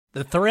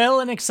The thrill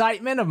and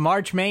excitement of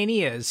March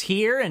Mania is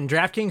here, and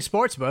DraftKings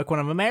Sportsbook, one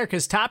of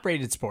America's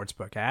top-rated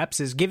sportsbook apps,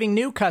 is giving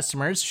new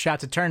customers a shot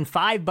to turn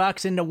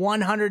 $5 into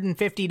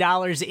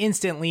 $150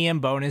 instantly in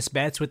bonus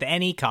bets with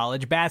any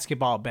college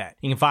basketball bet.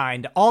 You can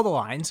find all the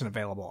lines and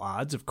available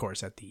odds, of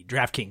course, at the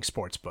DraftKings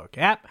Sportsbook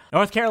app.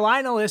 North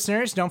Carolina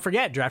listeners, don't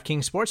forget,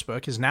 DraftKings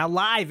Sportsbook is now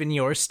live in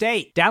your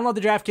state. Download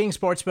the DraftKings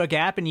Sportsbook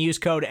app and use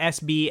code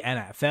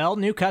SBNFL.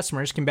 New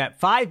customers can bet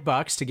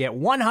 $5 to get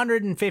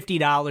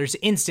 $150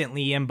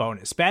 instantly in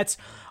bonus bets,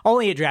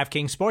 only at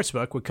DraftKings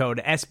Sportsbook with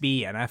code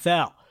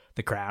SBNFL.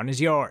 The crown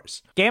is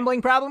yours.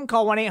 Gambling problem?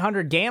 Call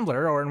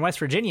 1-800-GAMBLER, or in West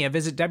Virginia,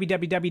 visit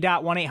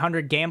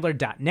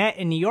www.1800gambler.net.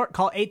 In New York,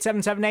 call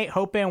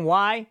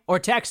 877-8-HOPE-NY or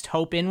text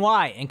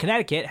HOPE-NY. In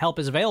Connecticut, help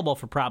is available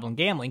for problem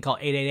gambling. Call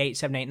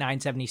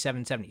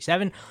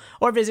 888-789-7777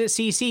 or visit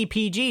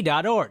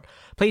ccpg.org.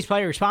 Please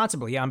play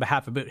responsibly on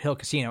behalf of Boot Hill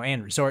Casino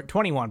and Resort.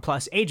 21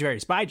 plus, age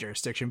varies by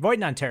jurisdiction. Void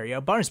in Ontario.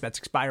 Bonus bets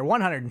expire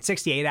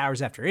 168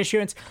 hours after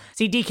issuance.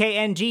 See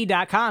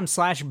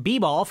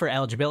dkng.com/bball for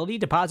eligibility,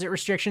 deposit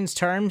restrictions,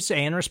 terms,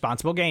 and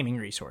responsible gaming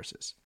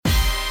resources.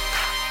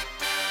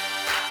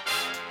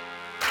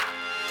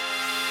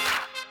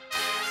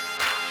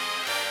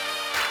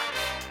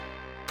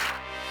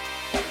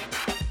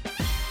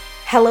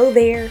 Hello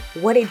there,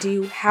 what it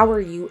do, how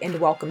are you, and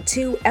welcome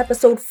to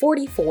episode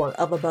 44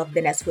 of Above the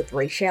Nest with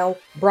Rachel,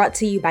 brought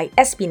to you by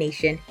SB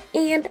Nation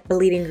and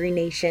Bleeding Green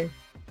Nation.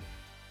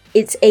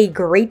 It's a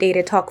great day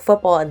to talk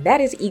football, and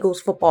that is Eagles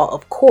football,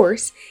 of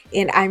course,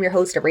 and I'm your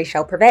host,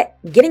 Rachel Prevet,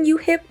 getting you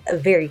hip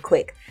very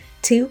quick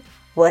to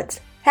what's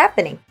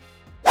happening.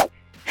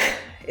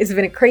 It's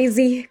been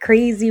a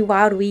crazy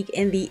wild week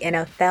in the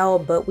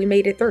NFL, but we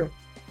made it through.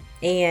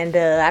 And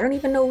I don't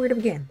even know where to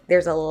begin.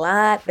 There's a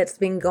lot that's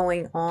been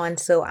going on,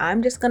 so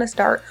I'm just going to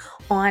start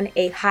on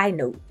a high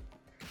note.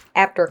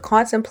 After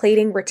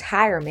contemplating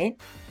retirement,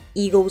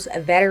 Eagles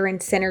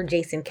veteran center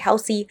Jason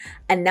Kelce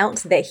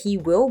announced that he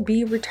will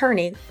be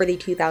returning for the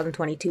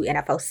 2022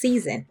 NFL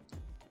season.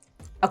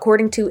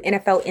 According to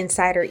NFL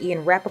insider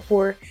Ian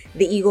Rapoport,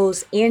 the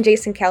Eagles and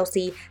Jason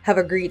Kelce have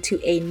agreed to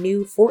a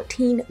new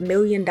 $14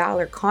 million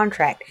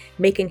contract,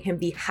 making him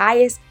the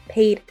highest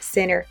paid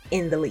center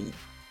in the league.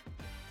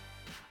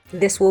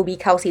 This will be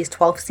Kelce's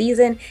 12th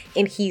season,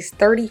 and he's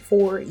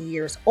 34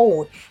 years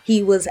old.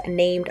 He was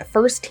named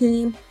first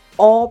team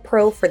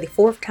All-Pro for the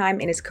fourth time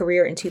in his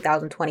career in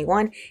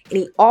 2021, and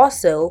he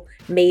also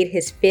made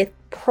his fifth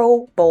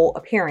Pro Bowl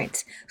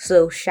appearance.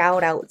 So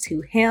shout out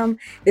to him.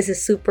 This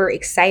is super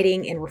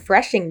exciting and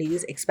refreshing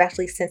news,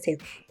 especially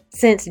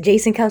since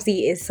Jason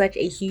Kelce is such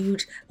a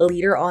huge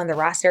leader on the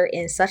roster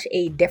and such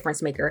a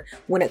difference maker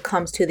when it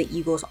comes to the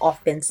Eagles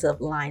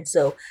offensive line.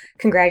 So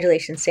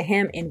congratulations to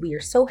him, and we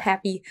are so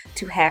happy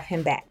to have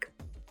him back.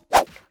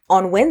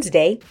 On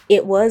Wednesday,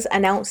 it was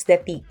announced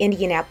that the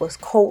Indianapolis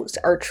Colts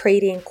are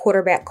trading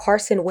quarterback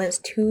Carson Wentz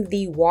to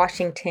the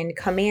Washington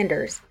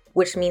Commanders,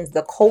 which means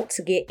the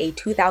Colts get a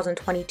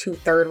 2022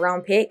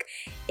 third-round pick,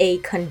 a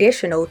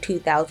conditional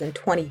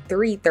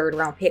 2023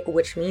 third-round pick,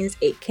 which means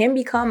it can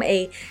become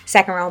a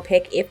second-round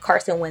pick if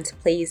Carson Wentz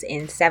plays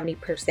in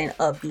 70%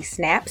 of the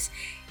snaps,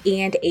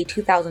 and a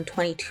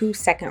 2022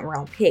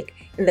 second-round pick.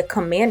 And the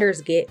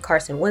Commanders get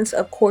Carson Wentz,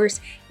 of course,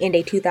 and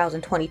a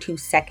 2022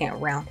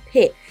 second-round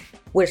pick,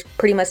 which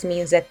pretty much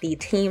means that the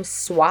teams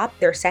swap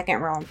their second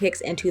round picks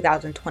in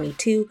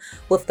 2022,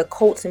 with the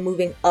Colts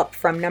moving up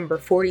from number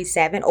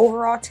 47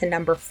 overall to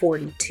number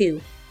 42.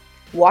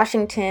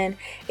 Washington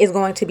is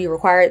going to be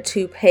required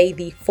to pay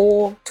the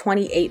full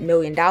 $28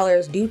 million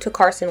due to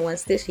Carson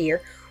Wentz this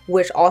year,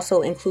 which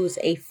also includes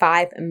a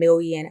 $5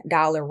 million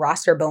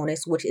roster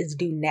bonus, which is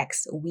due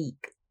next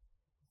week.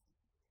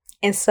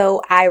 And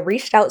so I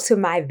reached out to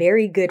my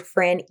very good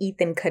friend,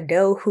 Ethan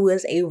Cadeau, who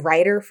is a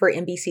writer for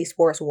NBC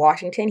Sports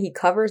Washington. He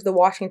covers the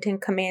Washington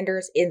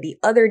Commanders in the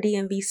other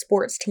DMV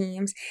sports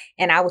teams.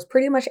 And I was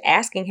pretty much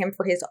asking him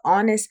for his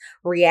honest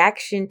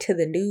reaction to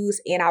the news.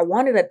 And I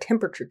wanted a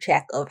temperature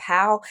check of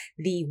how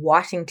the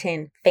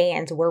Washington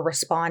fans were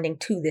responding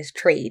to this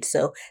trade.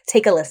 So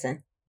take a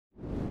listen.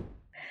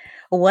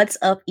 What's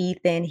up,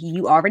 Ethan?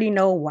 You already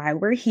know why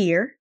we're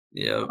here.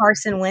 Yeah.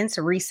 Carson Wentz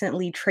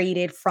recently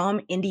traded from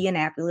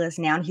Indianapolis.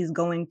 Now he's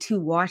going to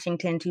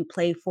Washington to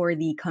play for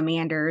the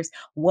Commanders.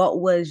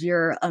 What was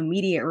your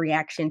immediate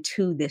reaction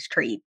to this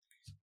trade?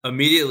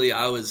 Immediately,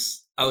 I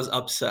was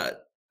upset.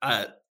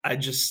 I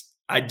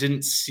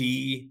didn't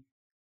see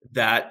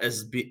that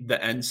as the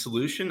end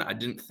solution. I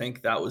didn't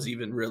think that was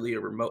even really a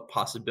remote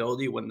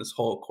possibility when this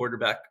whole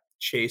quarterback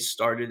chase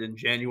started in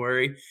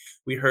January.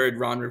 We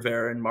heard Ron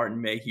Rivera and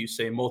Martin Mayhew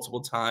say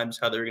multiple times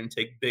how they're going to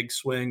take big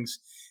swings.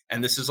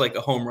 And this is like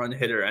a home run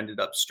hitter ended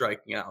up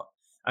striking out.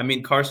 I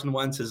mean, Carson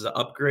Wentz is an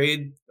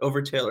upgrade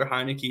over Taylor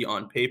Heineke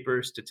on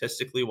paper,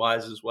 statistically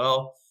wise as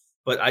well.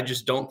 But I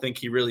just don't think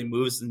he really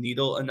moves the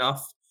needle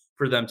enough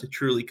for them to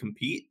truly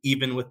compete,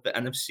 even with the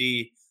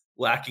NFC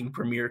lacking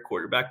premier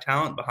quarterback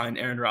talent behind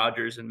Aaron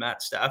Rodgers and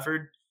Matt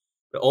Stafford.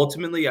 But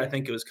ultimately, I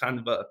think it was kind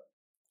of a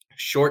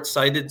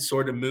short-sighted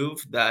sort of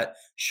move that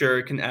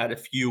sure can add a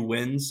few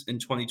wins in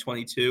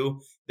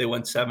 2022. They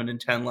went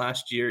 7-10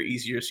 last year,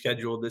 easier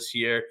schedule this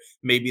year.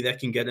 Maybe that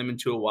can get them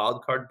into a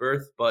wild card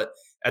berth. But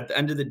at the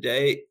end of the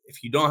day,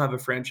 if you don't have a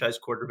franchise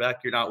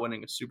quarterback, you're not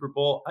winning a Super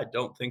Bowl. I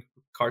don't think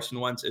Carson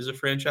Wentz is a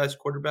franchise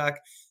quarterback.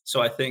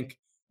 So I think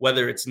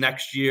whether it's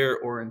next year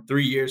or in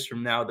 3 years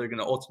from now, they're going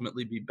to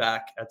ultimately be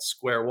back at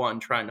square one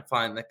trying to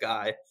find the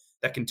guy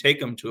that can take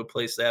them to a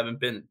place they haven't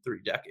been in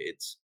 3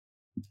 decades.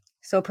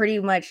 So pretty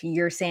much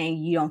you're saying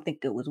you don't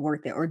think it was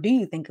worth it, or do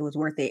you think it was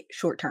worth it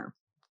short term?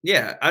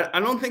 Yeah,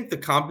 I don't think the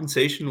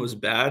compensation was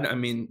bad. I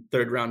mean,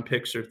 third-round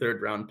picks are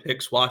third-round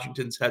picks.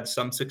 Washington's had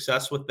some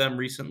success with them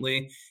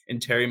recently in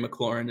Terry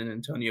McLaurin and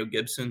Antonio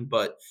Gibson,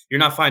 but you're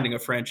not finding a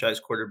franchise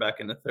quarterback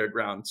in the third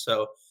round.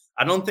 So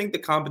I don't think the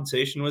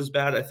compensation was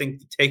bad. I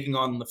think taking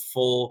on the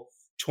full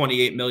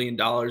 $28 million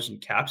in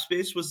cap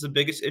space was the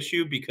biggest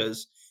issue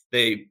because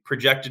they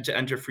projected to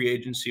enter free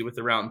agency with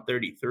around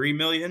 $33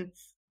 million.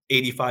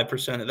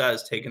 85% of that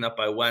is taken up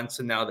by Wentz,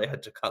 and now they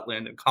had to cut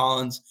Landon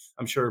Collins.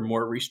 I'm sure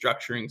more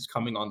restructuring is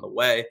coming on the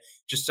way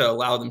just to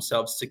allow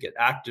themselves to get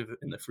active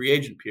in the free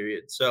agent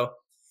period. So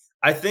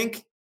I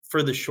think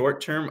for the short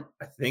term,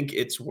 I think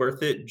it's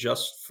worth it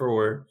just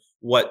for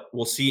what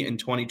we'll see in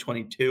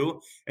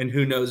 2022. And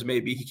who knows,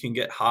 maybe he can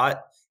get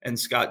hot and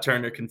Scott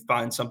Turner can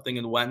find something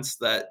in Wentz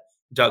that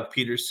Doug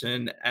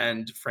Peterson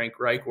and Frank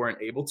Reich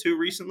weren't able to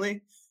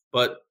recently.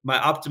 But my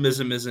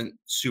optimism isn't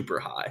super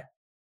high.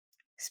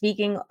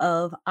 Speaking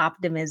of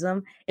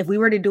optimism, if we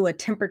were to do a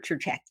temperature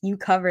check, you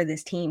cover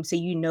this team, so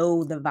you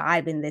know the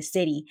vibe in this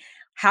city.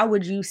 How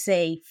would you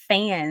say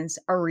fans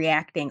are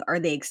reacting? Are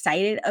they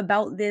excited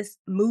about this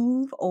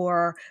move,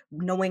 or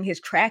knowing his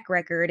track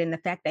record and the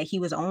fact that he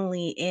was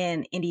only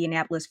in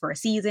Indianapolis for a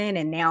season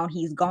and now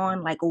he's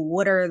gone? Like,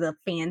 what are the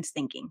fans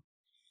thinking?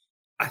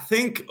 I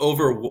think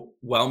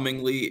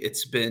overwhelmingly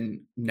it's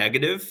been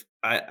negative.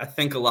 I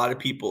think a lot of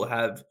people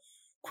have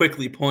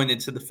quickly pointed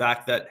to the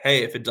fact that,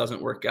 hey, if it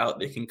doesn't work out,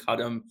 they can cut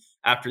him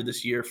after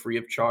this year free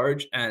of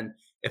charge. And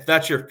if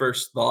that's your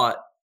first thought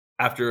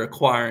after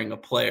acquiring a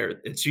player,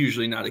 it's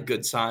usually not a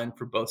good sign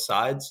for both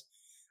sides.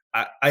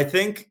 I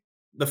think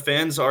the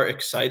fans are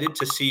excited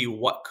to see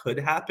what could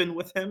happen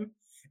with him.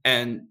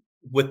 And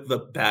with the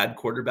bad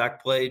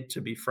quarterback play,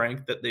 to be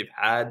frank, that they've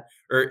had,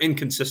 or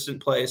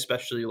inconsistent play,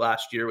 especially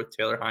last year with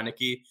Taylor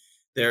Heineke,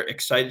 they're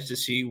excited to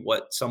see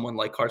what someone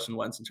like Carson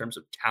Wentz in terms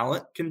of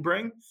talent can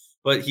bring.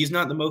 But he's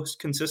not the most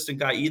consistent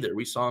guy either.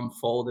 We saw him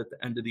fold at the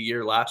end of the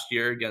year last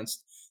year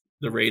against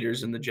the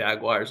Raiders and the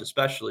Jaguars,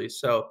 especially.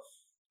 So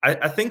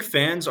I think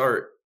fans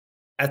are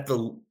at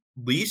the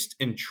least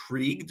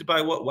intrigued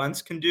by what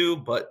Wentz can do.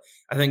 But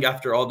I think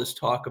after all this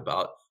talk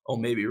about, oh,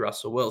 maybe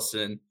Russell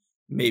Wilson,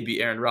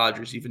 maybe Aaron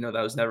Rodgers, even though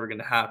that was never going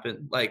to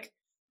happen, like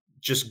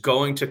just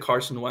going to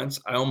Carson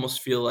Wentz, I almost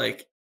feel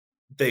like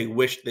they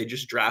wished they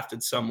just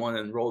drafted someone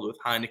and rolled with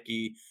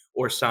Heineke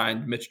or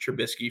signed Mitch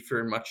Trubisky for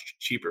a much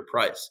cheaper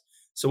price.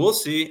 So we'll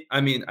see. I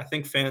mean, I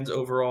think fans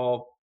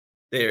overall,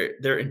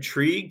 they're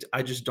intrigued.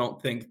 I just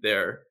don't think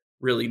they're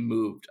really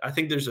moved. I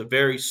think there's a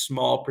very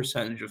small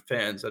percentage of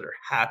fans that are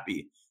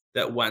happy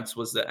that Wentz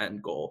was the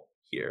end goal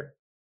here,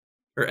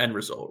 or end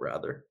result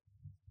rather.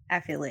 I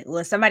feel it. Well,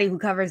 as somebody who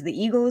covers the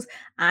Eagles,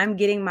 I'm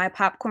getting my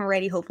popcorn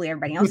ready. Hopefully,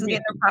 everybody else is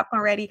getting their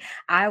popcorn ready.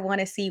 I want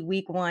to see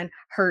week 1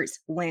 Hurts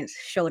Wentz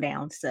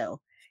showdown.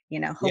 So,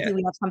 Yeah, hopefully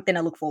we have something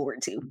to look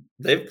forward to.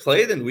 they've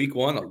played in week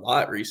 1 a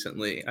lot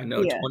recently. I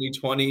know Yeah.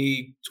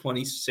 2020,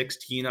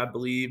 2016, I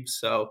believe.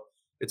 So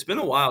it's been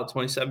a while.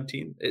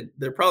 2017.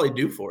 They're probably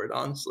due for it,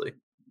 honestly.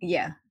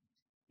 Yeah.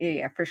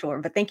 Yeah, for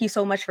sure. But thank you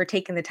so much for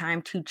taking the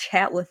time to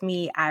chat with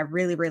me. I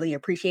really, really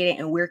appreciate it.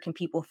 And where can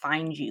people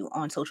find you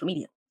on social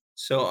media?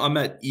 So I'm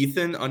at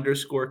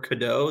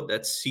Ethan_Cadeau.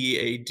 That's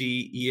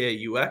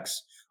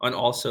CADEAUX on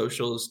all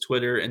socials,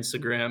 Twitter,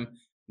 Instagram.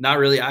 Not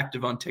really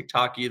active on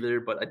TikTok either,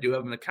 but I do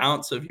have an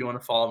account. So if you want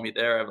to follow me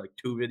there, I have like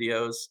 2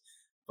 videos.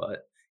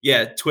 But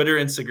yeah, Twitter,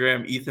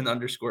 Instagram,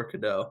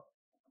 Ethan_Cadeau.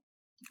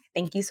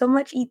 Thank you so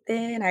much,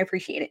 Ethan. I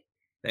appreciate it.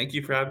 Thank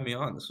you for having me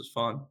on. This was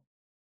fun.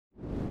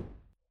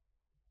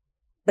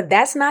 But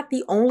that's not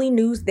the only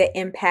news that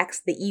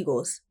impacts the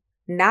Eagles.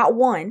 Not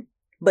one,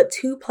 but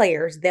 2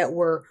 players that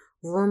were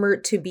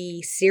rumored to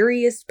be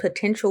serious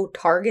potential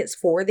targets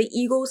for the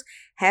Eagles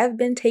have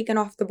been taken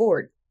off the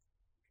board.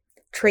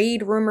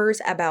 Trade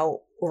rumors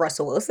about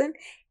Russell Wilson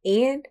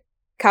and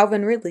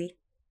Calvin Ridley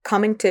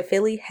coming to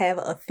Philly have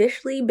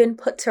officially been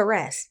put to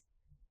rest.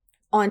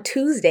 On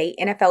Tuesday,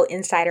 NFL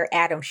insider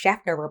Adam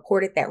Schefter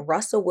reported that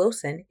Russell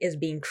Wilson is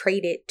being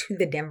traded to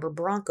the Denver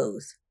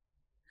Broncos.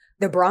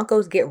 The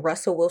Broncos get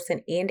Russell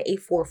Wilson and a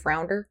 4th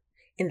rounder,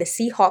 and the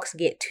Seahawks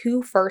get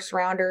 2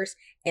 first-rounders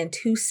and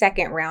 2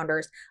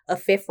 second-rounders, a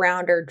 5th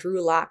rounder,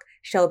 Drew Lock,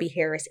 Shelby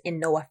Harris, and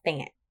Noah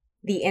Fant.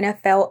 The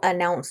NFL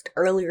announced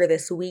earlier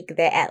this week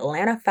that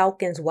Atlanta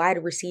Falcons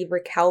wide receiver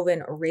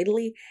Calvin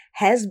Ridley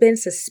has been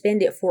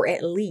suspended for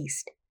at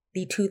least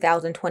the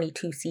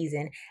 2022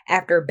 season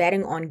after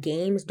betting on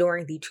games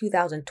during the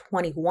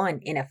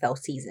 2021 NFL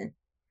season.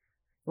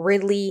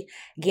 Ridley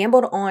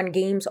gambled on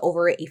games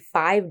over a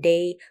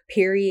 5-day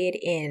period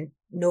in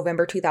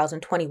November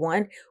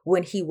 2021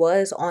 when he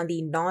was on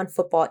the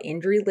non-football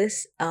injury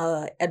list,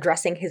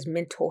 addressing his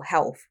mental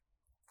health.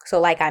 So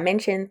like I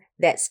mentioned,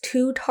 that's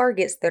 2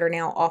 targets that are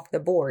now off the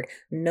board.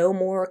 No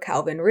more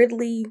Calvin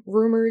Ridley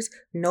rumors,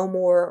 no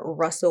more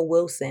Russell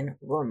Wilson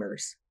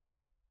rumors.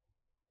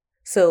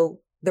 So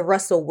the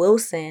Russell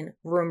Wilson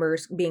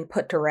rumors being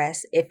put to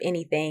rest, if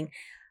anything,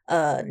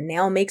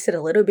 now makes it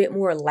a little bit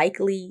more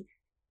likely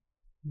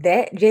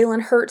that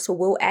Jalen Hurts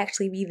will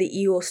actually be the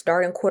Eagles'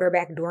 starting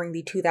quarterback during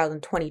the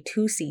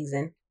 2022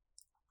 season,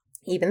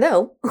 even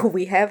though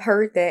we have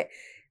heard that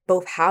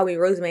both Howie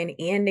Roseman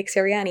and Nick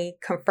Sirianni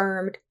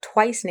confirmed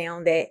twice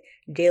now that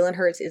Jalen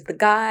Hurts is the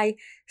guy.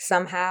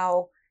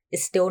 Somehow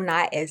it's still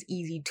not as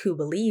easy to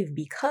believe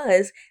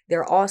because there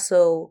are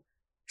also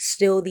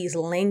still these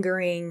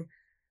lingering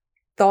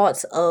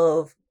thoughts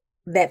of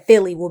that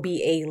Philly will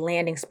be a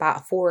landing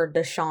spot for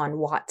Deshaun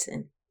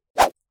Watson.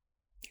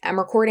 I'm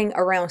recording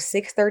around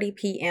 6:30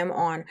 p.m.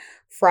 on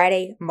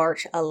Friday,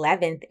 March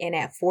 11th, and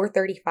at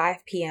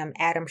 4:35 p.m.,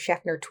 Adam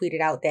Schefter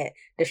tweeted out that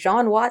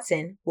Deshaun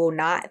Watson will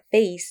not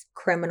face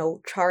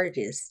criminal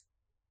charges.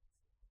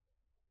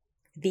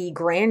 The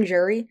grand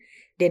jury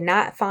did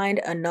not find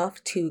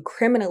enough to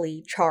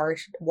criminally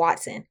charge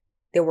Watson.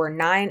 There were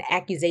 9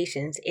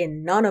 accusations,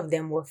 and none of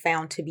them were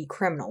found to be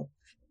criminal.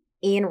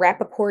 Ian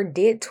Rappaport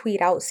did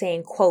tweet out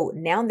saying, quote,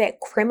 "Now that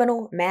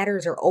criminal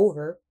matters are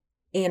over,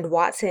 and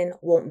Watson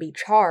won't be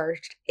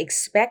charged,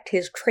 expect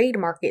his trade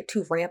market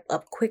to ramp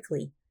up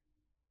quickly.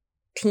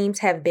 Teams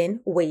have been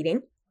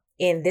waiting,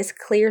 and this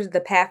clears the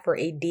path for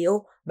a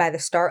deal by the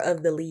start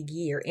of the league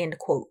year," end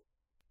quote.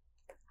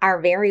 Our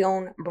very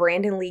own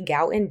Brandon Lee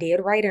Gouton did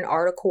write an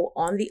article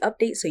on the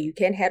update, so you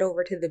can head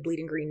over to the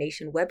Bleeding Green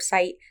Nation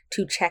website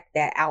to check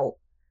that out.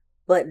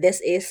 But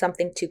this is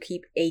something to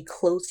keep a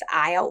close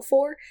eye out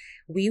for.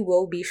 We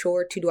will be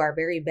sure to do our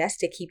very best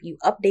to keep you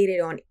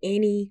updated on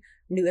any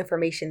new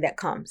information that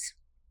comes.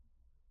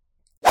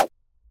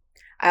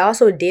 I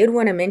also did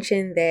want to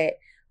mention that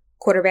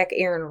quarterback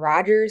Aaron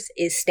Rodgers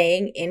is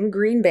staying in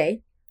Green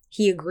Bay.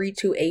 He agreed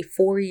to a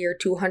 4-year,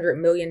 $200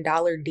 million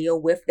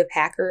deal with the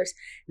Packers.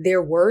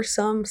 There were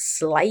some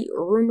slight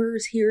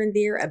rumors here and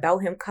there about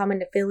him coming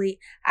to Philly.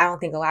 I don't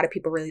think a lot of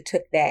people really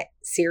took that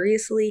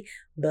seriously,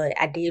 but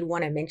I did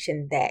want to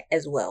mention that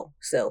as well.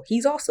 So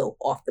he's also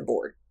off the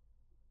board.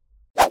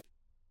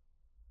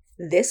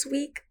 This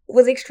week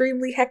was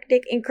extremely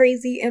hectic and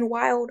crazy and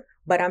wild,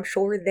 but I'm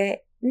sure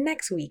that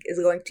next week is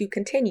going to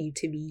continue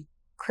to be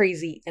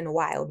crazy and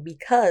wild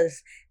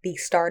because the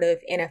start of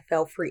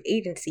NFL free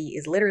agency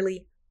is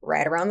literally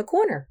right around the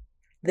corner.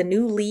 The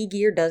new league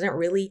year doesn't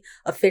really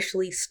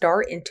officially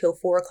start until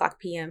 4:00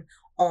 p.m.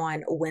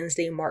 on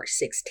Wednesday, March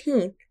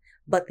 16th,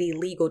 but the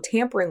legal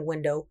tampering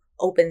window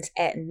opens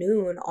at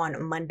noon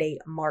on Monday,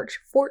 March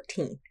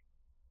 14th.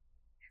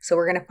 So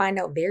we're going to find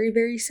out very,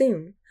 very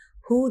soon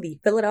who the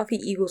Philadelphia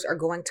Eagles are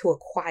going to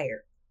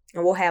acquire.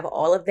 And we'll have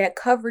all of that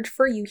coverage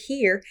for you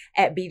here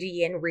at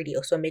BGN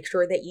Radio, so make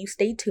sure that you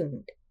stay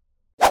tuned.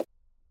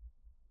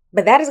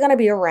 But that is going to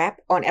be a wrap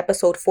on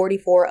episode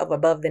 44 of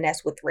Above the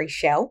Nest with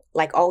Rachel.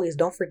 Like always,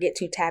 don't forget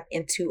to tap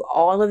into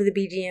all of the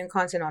BGN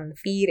content on the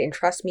feed. And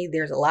trust me,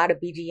 there's a lot of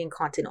BGN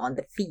content on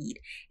the feed,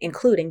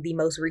 including the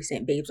most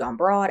recent Babes on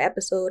Broad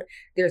episode.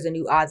 There's a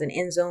new Odds and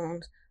End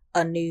Zones,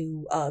 a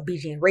new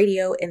BGN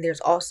Radio, and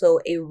there's also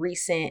a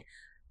recent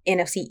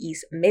NFC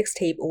East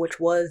mixtape, which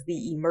was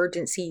the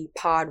emergency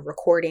pod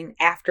recording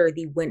after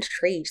the Wentz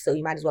trade. So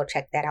you might as well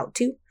check that out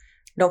too.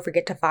 Don't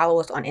forget to follow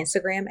us on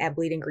Instagram at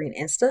Bleeding Green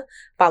Insta.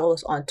 Follow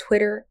us on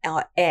Twitter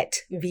at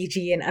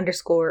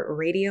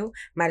VGN_radio.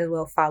 Might as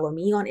well follow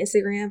me on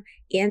Instagram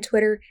and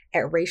Twitter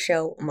at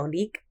Rachel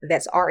Monique.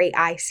 That's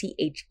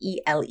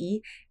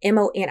RAICHELE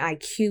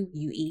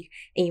MONIQUE.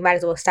 And you might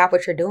as well stop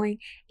what you're doing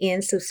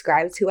and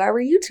subscribe to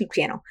our YouTube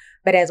channel.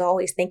 But as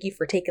always, thank you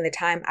for taking the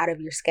time out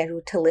of your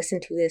schedule to listen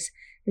to this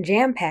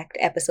jam-packed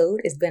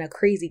episode. It's been a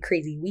crazy,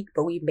 crazy week,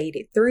 but we made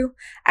it through.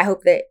 I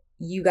hope that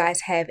you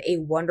guys have a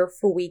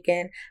wonderful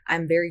weekend.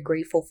 I'm very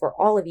grateful for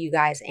all of you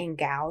guys and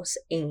gals,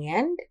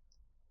 and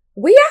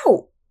we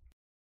out.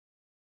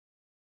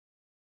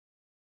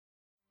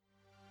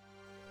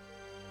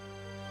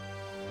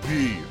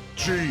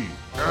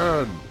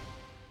 BGN.